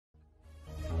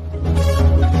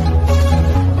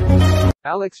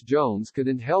Alex Jones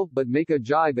couldn't help but make a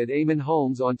jibe at Eamonn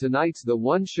Holmes on tonight's The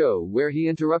One Show, where he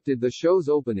interrupted the show's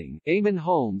opening. Eamonn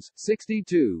Holmes,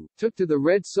 62, took to the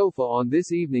red sofa on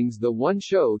this evening's The One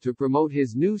Show to promote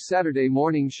his new Saturday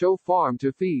morning show Farm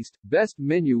to Feast, Best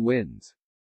Menu Wins.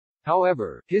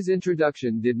 However, his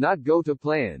introduction did not go to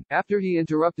plan. After he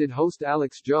interrupted host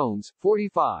Alex Jones,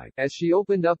 45, as she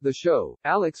opened up the show,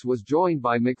 Alex was joined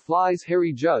by McFly's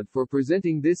Harry Judd for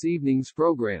presenting this evening's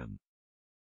program,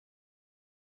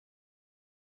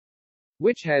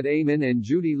 which had Eamonn and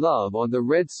Judy Love on the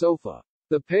red sofa.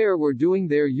 The pair were doing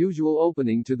their usual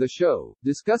opening to the show,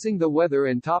 discussing the weather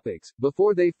and topics,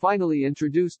 before they finally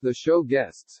introduced the show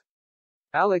guests.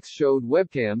 Alex showed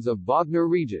webcams of Bognor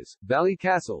Regis,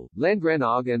 Ballycastle,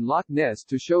 Llangrannog and Loch Ness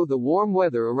to show the warm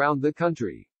weather around the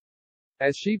country.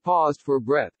 As she paused for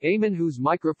breath, Eamonn, whose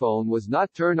microphone was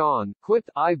not turned on,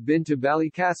 quipped, "I've been to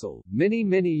Ballycastle,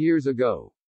 many years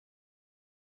ago.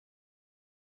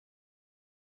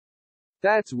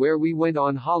 That's where we went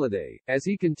on holiday." As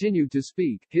he continued to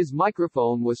speak, his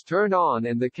microphone was turned on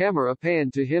and the camera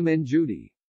panned to him and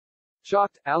Judy.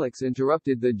 Shocked, Alex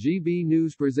interrupted the GB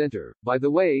News presenter, "By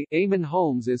the way, Eamonn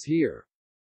Holmes is here."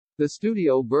 The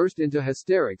studio burst into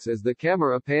hysterics as the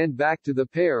camera panned back to the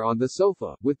pair on the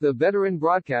sofa, with the veteran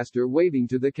broadcaster waving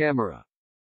to the camera.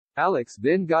 Alex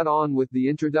then got on with the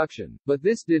introduction, but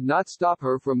this did not stop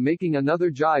her from making another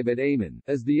jibe at Eamonn.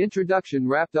 As the introduction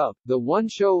wrapped up, the One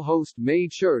Show host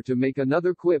made sure to make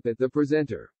another quip at the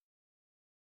presenter.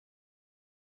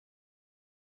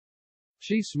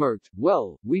 She smirked,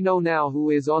 "Well, we know now who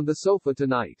is on the sofa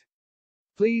tonight.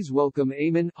 Please welcome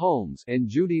Eamonn Holmes and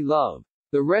Judy Love."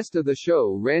 The rest of the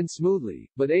show ran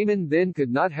smoothly, but Eamonn then could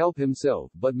not help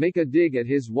himself but make a dig at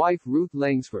his wife Ruth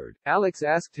Langsford. Alex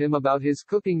asked him about his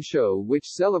cooking show, which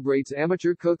celebrates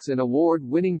amateur cooks and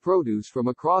award-winning produce from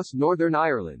across Northern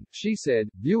Ireland. She said,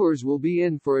 "Viewers will be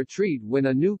in for a treat when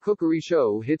a new cookery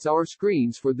show hits our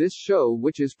screens for this show,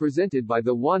 which is presented by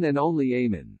the one and only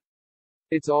Eamonn.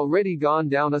 It's already gone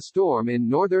down a storm in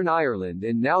Northern Ireland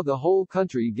and now the whole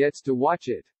country gets to watch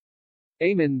it."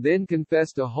 Eamonn then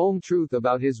confessed a home truth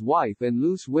about his wife and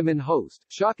Loose Women host,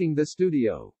 shocking the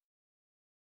studio.